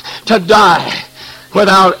about to die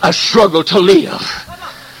without a struggle to live.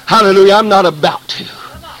 Hallelujah. I'm not about to.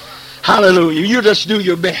 Hallelujah. You just do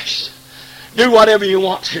your best. Do whatever you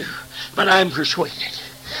want to. But I'm persuaded.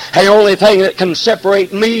 The only thing that can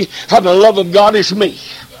separate me from the love of God is me.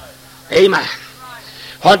 Amen.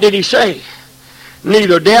 What did he say?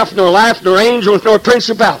 Neither death, nor life, nor angels, nor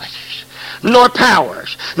principalities, nor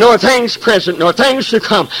powers, nor things present, nor things to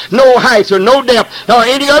come, no height or no depth, nor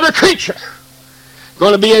any other creature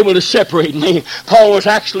going to be able to separate me. Paul was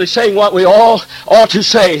actually saying what we all ought to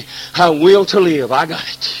say. I will to live. I got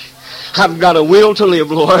it. I've got a will to live,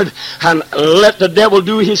 Lord, and let the devil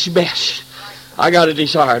do his best. I got a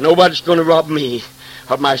desire. Nobody's going to rob me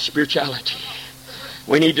of my spirituality.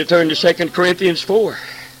 We need to turn to 2 Corinthians 4.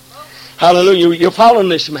 Hallelujah. You're following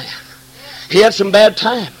this man. He had some bad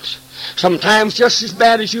times. Sometimes just as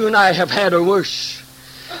bad as you and I have had or worse.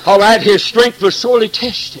 All right, his strength was sorely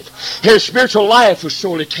tested. His spiritual life was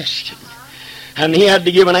sorely tested. And he had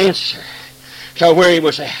to give an answer to where he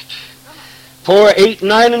was at. 4, 8,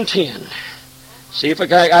 9, and 10. See if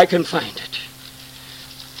I can find it.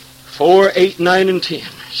 4, 8, 9, and 10.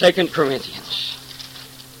 2 Corinthians.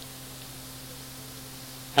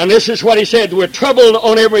 And this is what he said. We're troubled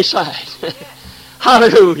on every side.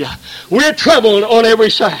 Hallelujah. We're troubled on every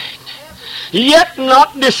side. Yet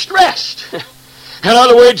not distressed. In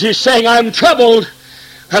other words, he's saying, I'm troubled,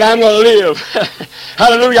 and I'm going to live.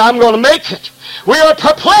 Hallelujah, I'm going to make it. We are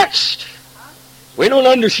perplexed. We don't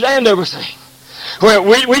understand everything.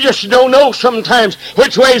 We just don't know sometimes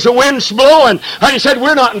which ways the wind's blowing. And he said,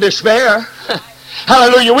 we're not in despair.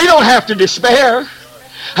 Hallelujah, we don't have to despair.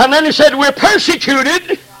 And then he said, we're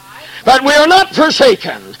persecuted, but we are not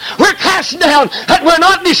forsaken. We're cast down, and we're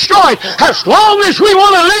not destroyed. As long as we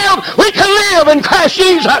want to live, we can live in Christ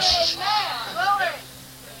Jesus.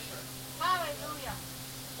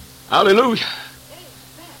 Hallelujah.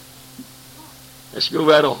 Let's go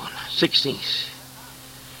right on. 16th.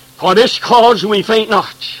 For this cause we faint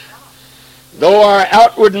not. Though our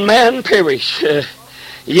outward man perish,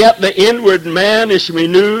 yet the inward man is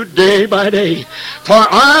renewed day by day. For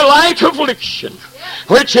our light affliction,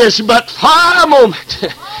 which is but for a moment.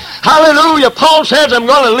 Hallelujah. Paul says, I'm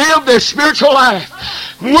going to live this spiritual life.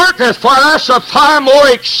 Worketh for us a far more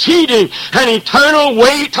exceeding and eternal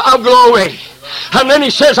weight of glory. And then he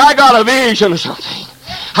says, I got a vision of something.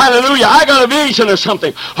 Hallelujah. I got a vision of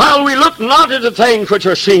something. While we look not at the things which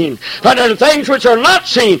are seen, but at the things which are not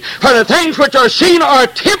seen. For the things which are seen are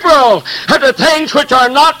temporal, and the things which are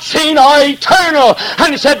not seen are eternal.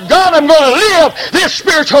 And he said, God, I'm going to live this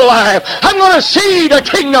spiritual life. I'm going to see the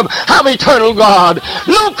kingdom of eternal God.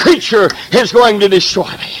 No creature is going to destroy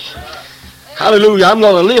me. Hallelujah. I'm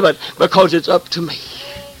going to live it because it's up to me.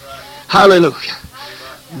 Hallelujah.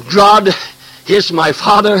 God is my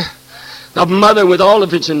Father. The mother with all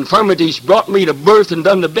of its infirmities brought me to birth and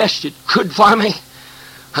done the best it could for me.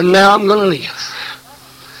 And now I'm going to live.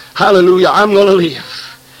 Hallelujah. I'm going to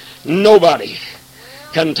live. Nobody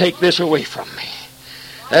can take this away from me.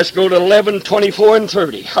 Let's go to 11, 24, and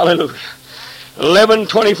 30. Hallelujah. 11,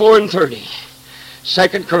 24, and 30. 2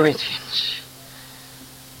 Corinthians.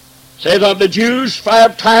 Says, of the Jews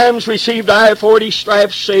 5 times received I 40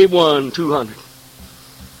 stripes, save one, 200.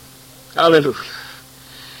 Hallelujah.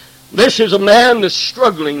 This is a man that's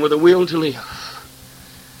struggling with a will to live.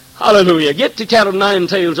 Hallelujah. Get the cat of 9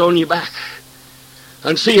 tails on your back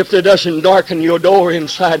and see if it doesn't darken your door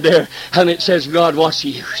inside there and it says, God, what's the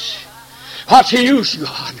use? What's the use,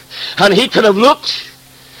 God? And he could have looked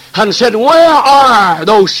and said, where are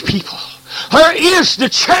those people? Where is the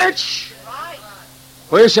church?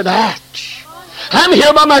 Where's it at? I'm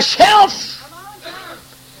here by myself.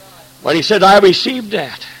 But he said, I received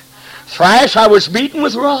that. Thrice I was beaten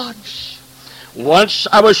with rods. Once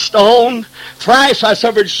I was stoned. Thrice I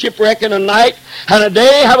suffered shipwreck in a night. And a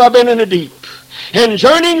day have I been in the deep. In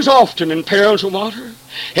journeyings often, in perils of water,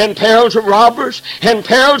 in perils of robbers, in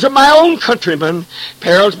perils of my own countrymen,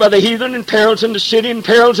 perils by the heathen, in perils in the city, in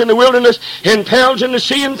perils in the wilderness, in perils in the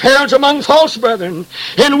sea, in perils among false brethren,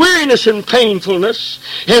 in weariness and painfulness,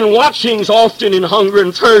 in watchings often, in hunger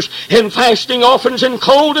and thirst, in fasting often, in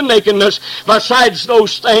cold and nakedness, besides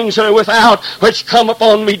those things that are without, which come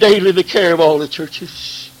upon me daily, the care of all the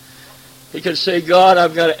churches. He could say, God,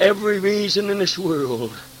 I've got every reason in this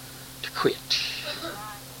world to quit.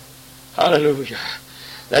 Hallelujah.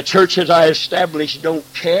 The churches I established don't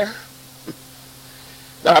care.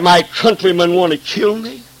 That my countrymen want to kill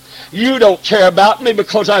me. You don't care about me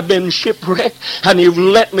because I've been shipwrecked and you've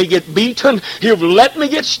let me get beaten. You've let me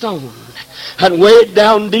get stoned. And way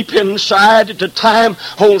down deep inside at the time,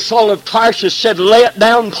 old Saul of Tarsus said, lay it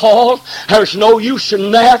down, Paul. There's no use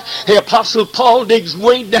in that. The Apostle Paul digs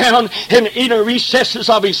way down in the inner recesses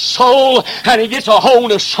of his soul, and he gets a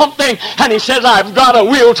hold of something, and he says, I've got a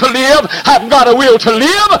will to live. I've got a will to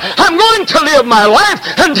live. I'm going to live my life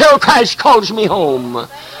until Christ calls me home.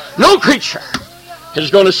 No creature is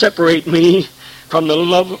going to separate me from the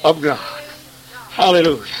love of God.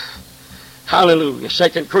 Hallelujah. Hallelujah.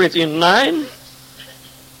 2 Corinthians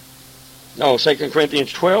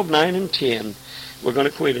 12, 9, and 10. We're going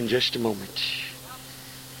to quit in just a moment.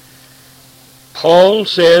 Paul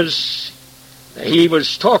says, he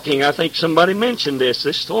was talking, I think somebody mentioned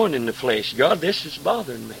this thorn in the flesh. God, this is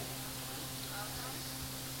bothering me.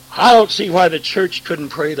 I don't see why the church couldn't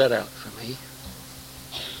pray that out for me.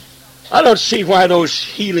 I don't see why those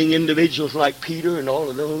healing individuals like Peter and all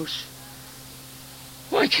of those,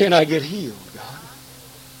 why can't I get healed, God?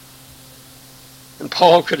 And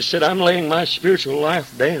Paul could have said, I'm laying my spiritual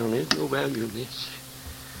life down. There's no value in this.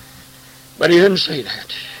 But he didn't say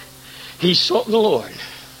that. He sought the Lord.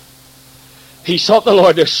 He sought the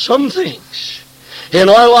Lord. There's some things in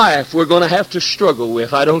our life we're going to have to struggle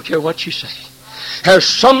with. I don't care what you say. There's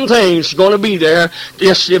some things going to be there,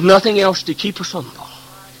 just if nothing else, to keep us humble.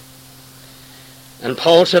 And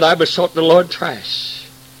Paul said, I besought the Lord thrice.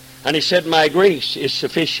 And he said, my grace is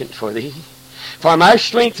sufficient for thee. For my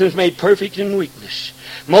strength is made perfect in weakness.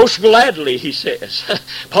 Most gladly, he says,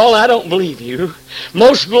 Paul, I don't believe you.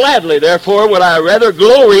 Most gladly, therefore, would I rather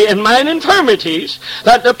glory in mine infirmities,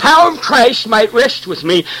 that the power of Christ might rest with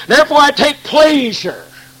me. Therefore, I take pleasure.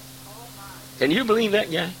 Can you believe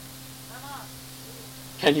that guy?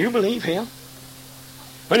 Can you believe him?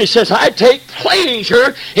 When he says, I take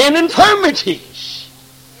pleasure in infirmities.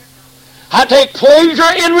 I take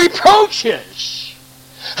pleasure in reproaches.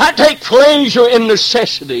 I take pleasure in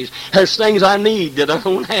necessities. There's things I need that I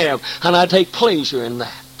don't have, and I take pleasure in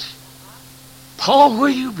that. Paul, where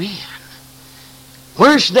you been?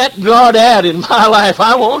 Where's that God at in my life?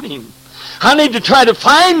 I want him. I need to try to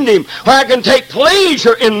find him where I can take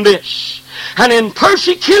pleasure in this. And in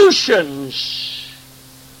persecutions,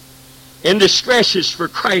 in distresses for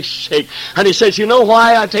Christ's sake. And he says, you know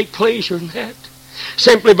why I take pleasure in that?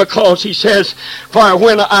 Simply because he says, for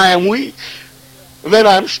when I am weak, then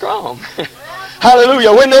I'm strong.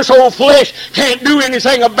 Hallelujah. When this old flesh can't do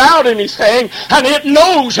anything about anything, and it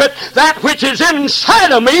knows that which is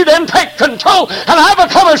inside of me then take control, and I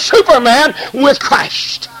become a Superman with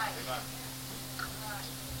Christ.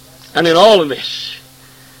 And in all of this,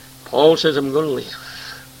 Paul says, I'm going to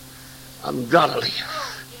live. I'm got to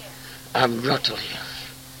live. I've got to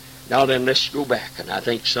live. Now then, let's go back, and I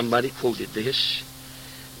think somebody quoted this.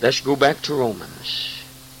 Let's go back to Romans.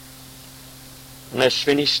 And let's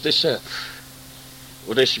finish this up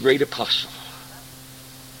with this great apostle.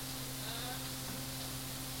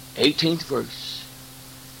 18th verse.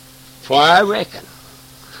 For I reckon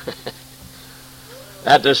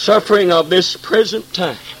that the suffering of this present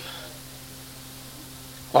time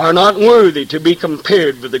are not worthy to be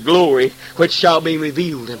compared with the glory which shall be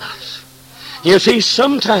revealed in us. You see,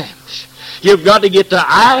 sometimes you've got to get the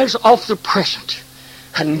eyes off the present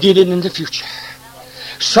and get it in the future.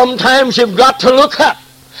 Sometimes you've got to look up,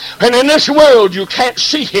 and in this world you can't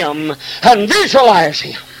see him and visualize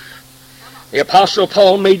him. The Apostle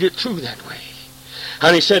Paul made it through that way.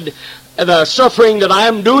 And he said, the suffering that I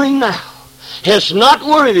am doing now is not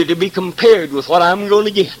worthy to be compared with what I'm going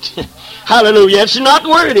to get. Hallelujah. It's not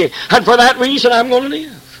worthy. And for that reason I'm going to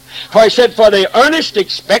live. For he said, for the earnest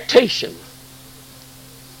expectation.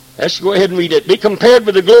 Let's go ahead and read it. Be compared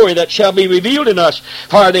with the glory that shall be revealed in us.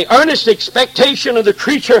 For the earnest expectation of the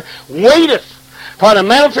creature waiteth for the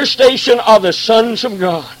manifestation of the sons of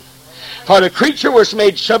God. For the creature was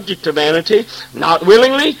made subject to vanity, not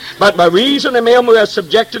willingly, but by reason of him who has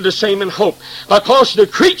subjected the same in hope. Because the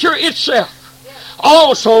creature itself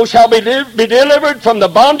also shall be delivered from the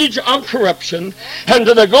bondage of corruption and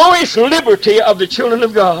to the glorious liberty of the children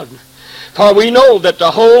of God. For we know that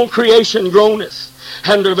the whole creation groaneth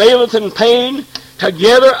and travaileth in pain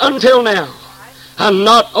together until now. And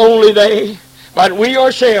not only they, but we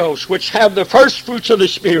ourselves, which have the first fruits of the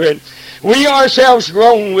Spirit, we ourselves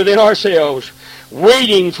groan within ourselves,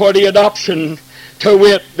 waiting for the adoption, to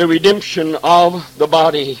wit, the redemption of the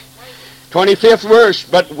body. 25th verse,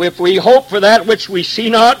 but if we hope for that which we see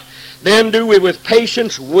not, then do we with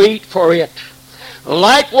patience wait for it.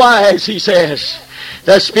 Likewise, he says,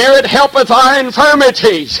 the Spirit helpeth our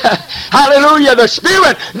infirmities. Hallelujah. The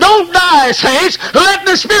Spirit, don't die, saints. Let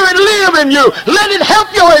the Spirit live in you. Let it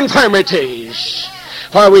help your infirmities.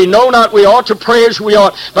 For we know not we ought to pray as we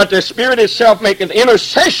ought, but the Spirit itself maketh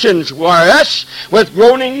intercessions for us with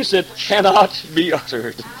groanings that cannot be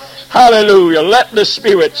uttered. Hallelujah. Let the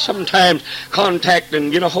Spirit sometimes contact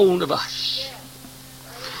and get a hold of us.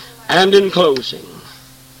 And in closing,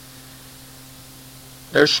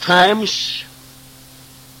 there's times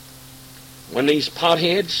when these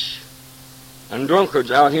potheads and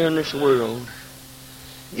drunkards out here in this world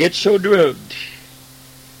get so drugged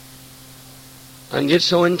and get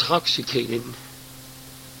so intoxicated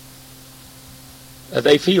that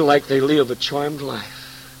they feel like they live a charmed life.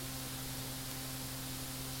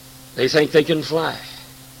 They think they can fly.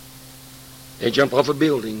 They jump off of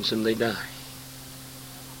buildings and they die.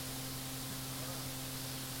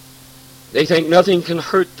 They think nothing can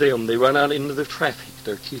hurt them. They run out into the traffic.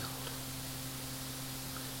 They're killed.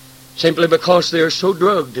 Simply because they're so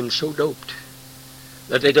drugged and so doped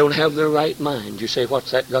that they don't have their right mind. You say,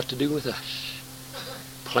 what's that got to do with us?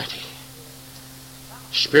 Plenty.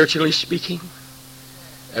 Spiritually speaking,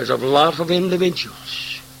 there's a lot of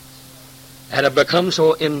individuals that have become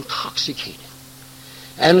so intoxicated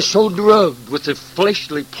and so drugged with the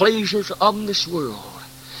fleshly pleasures of this world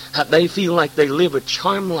that they feel like they live a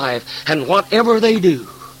charmed life, and whatever they do,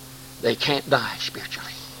 they can't die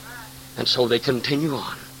spiritually. And so they continue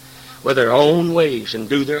on with their own ways and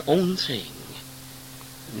do their own thing,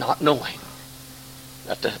 not knowing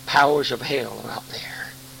that the powers of hell are out there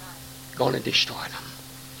going to destroy them.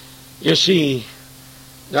 You see,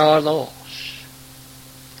 there are laws.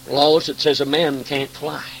 Laws that says a man can't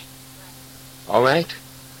fly. All right?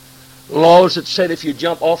 Laws that said if you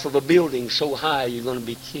jump off of a building so high, you're going to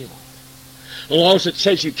be killed. Laws that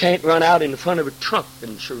says you can't run out in front of a truck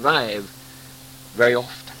and survive very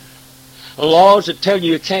often. Laws that tell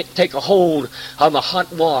you you can't take a hold of a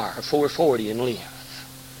hot wire 440 and live.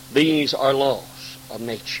 These are laws of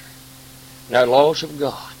nature. They're laws of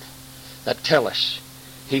God that tell us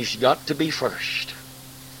He's got to be first.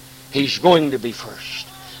 He's going to be first.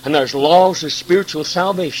 And there's laws of spiritual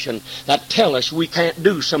salvation that tell us we can't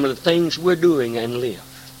do some of the things we're doing and live.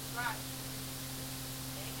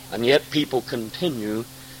 And yet people continue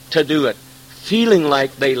to do it, feeling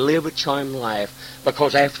like they live a charmed life,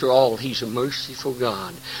 because after all, He's a merciful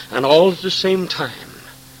God. And all at the same time,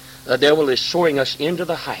 the devil is soaring us into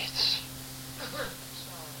the heights.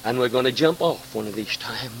 And we're going to jump off one of these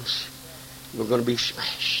times. We're going to be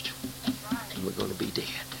smashed. And we're going to be dead.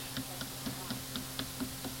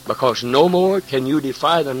 Because no more can you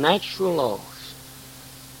defy the natural laws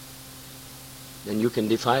than you can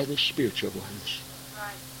defy the spiritual ones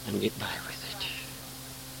and get by with it.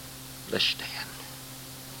 Let's stand.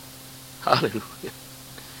 Hallelujah.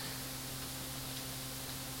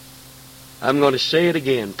 I'm going to say it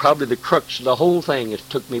again. Probably the crux of the whole thing, it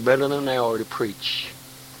took me better than an hour to preach,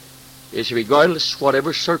 is regardless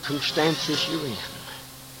whatever circumstances you're in,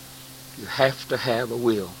 you have to have a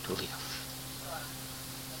will to live.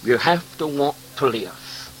 You have to want to live.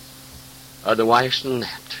 Otherwise than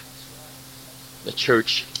that, the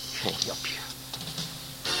church can't help you.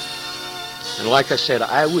 And like I said,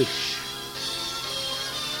 I wish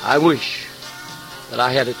that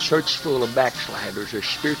I had a church full of backsliders or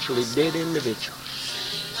spiritually dead individuals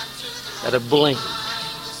that have blamed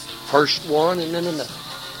first one and then another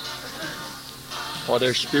for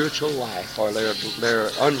their spiritual life or their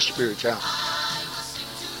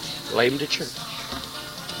unspirituality. Blame the church.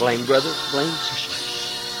 Blame brothers, blame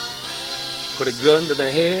sisters. Put a gun to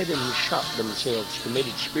their head and shot themselves,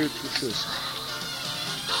 committed spiritual suicide.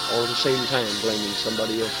 All at the same time blaming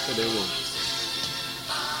somebody else for their wounds.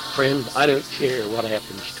 Friend, I don't care what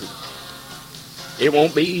happens to you. It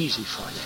won't be easy for you.